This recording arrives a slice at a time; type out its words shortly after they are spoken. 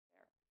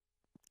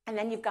And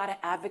then you've got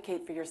to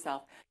advocate for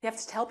yourself. You have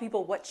to tell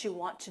people what you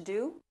want to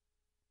do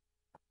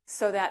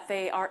so that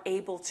they are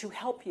able to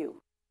help you.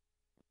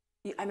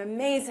 I'm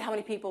amazed at how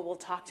many people will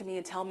talk to me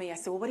and tell me, I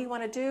say, well, what do you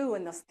want to do?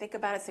 And they'll think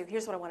about it, say,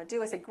 here's what I want to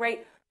do. I say,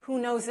 great, who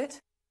knows it?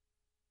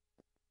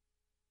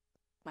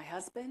 My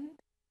husband,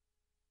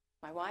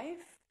 my wife,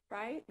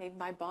 right? Maybe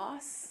my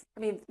boss.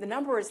 I mean, the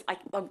number is like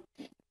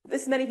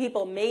this many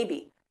people,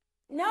 maybe.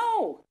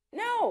 No.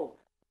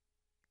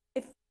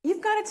 If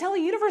you've got to tell the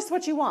universe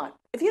what you want.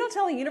 If you don't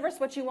tell the universe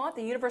what you want,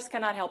 the universe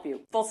cannot help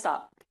you. Full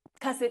stop.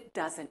 Because it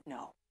doesn't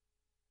know.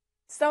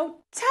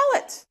 So tell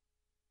it.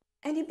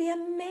 And you'd be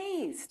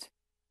amazed.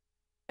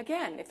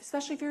 Again,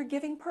 especially if you're a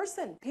giving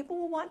person, people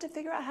will want to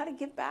figure out how to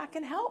give back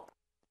and help.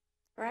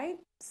 Right?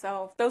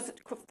 So those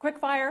quick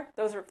fire,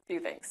 those are a few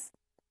things.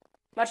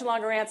 Much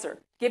longer answer.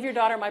 Give your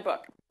daughter my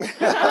book.